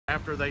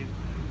After they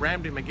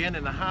rammed him again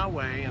in the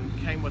highway and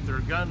came with their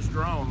guns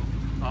drawn,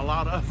 a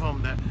lot of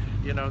them that,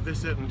 you know,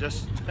 this isn't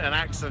just an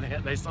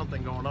accident, there's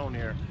something going on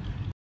here.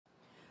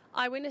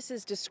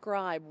 Eyewitnesses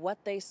describe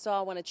what they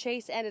saw when a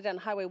chase ended on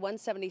Highway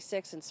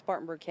 176 in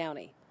Spartanburg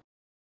County.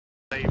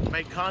 They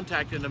made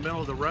contact in the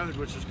middle of the road,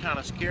 which was kind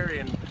of scary,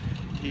 and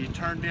he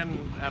turned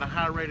in at a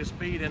high rate of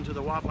speed into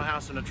the Waffle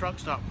House and the truck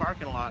stop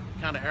parking lot,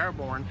 kind of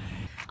airborne.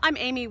 I'm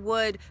Amy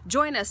Wood.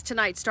 Join us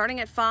tonight starting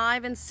at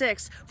 5 and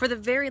 6 for the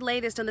very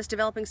latest on this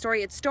developing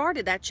story. It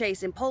started, that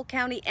chase, in Polk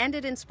County,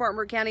 ended in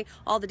Spartanburg County.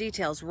 All the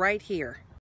details right here.